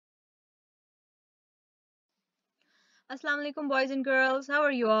Assalamu alaikum, boys and girls. How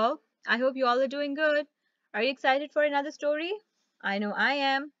are you all? I hope you all are doing good. Are you excited for another story? I know I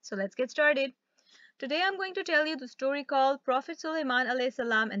am. So let's get started. Today I'm going to tell you the story called Prophet Sulaiman alayhi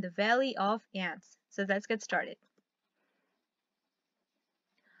salam and the Valley of Ants. So let's get started.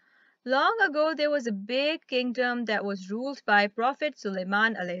 Long ago there was a big kingdom that was ruled by Prophet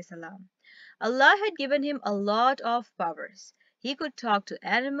Sulaiman alayhi salam. Allah had given him a lot of powers. He could talk to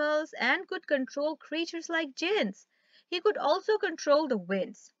animals and could control creatures like jinns. He could also control the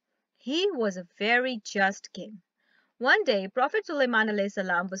winds. He was a very just king. One day, Prophet Sulaiman alayhi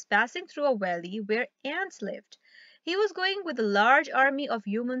salam was passing through a valley where ants lived. He was going with a large army of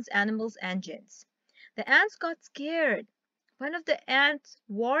humans, animals, and jinns. The ants got scared. One of the ants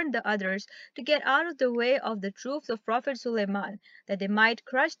warned the others to get out of the way of the troops of Prophet Sulaiman, that they might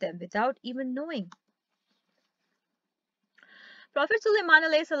crush them without even knowing. Prophet Sulaiman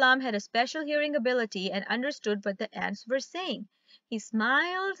alayhi salam had a special hearing ability and understood what the ants were saying. He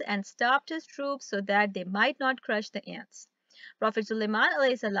smiled and stopped his troops so that they might not crush the ants. Prophet Sulaiman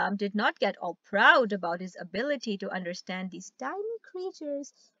alayhi salam did not get all proud about his ability to understand these tiny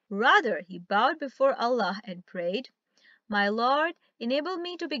creatures. Rather, he bowed before Allah and prayed, "My Lord, enable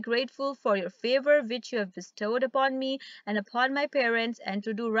me to be grateful for your favor which you have bestowed upon me and upon my parents, and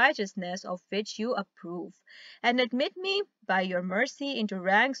to do righteousness of which you approve. And admit me by your mercy into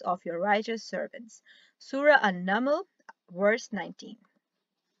ranks of your righteous servants." Surah An-Naml, verse 19.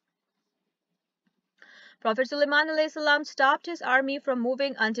 Prophet Sulaiman alayhi salam stopped his army from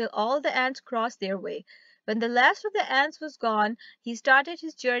moving until all the ants crossed their way. When the last of the ants was gone, he started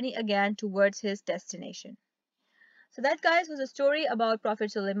his journey again towards his destination. So that, guys, was a story about Prophet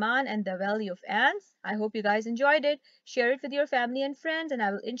Sulaiman and the Valley of Ants. I hope you guys enjoyed it. Share it with your family and friends, and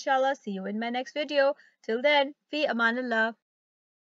I will inshallah see you in my next video. Till then, fi amanallah.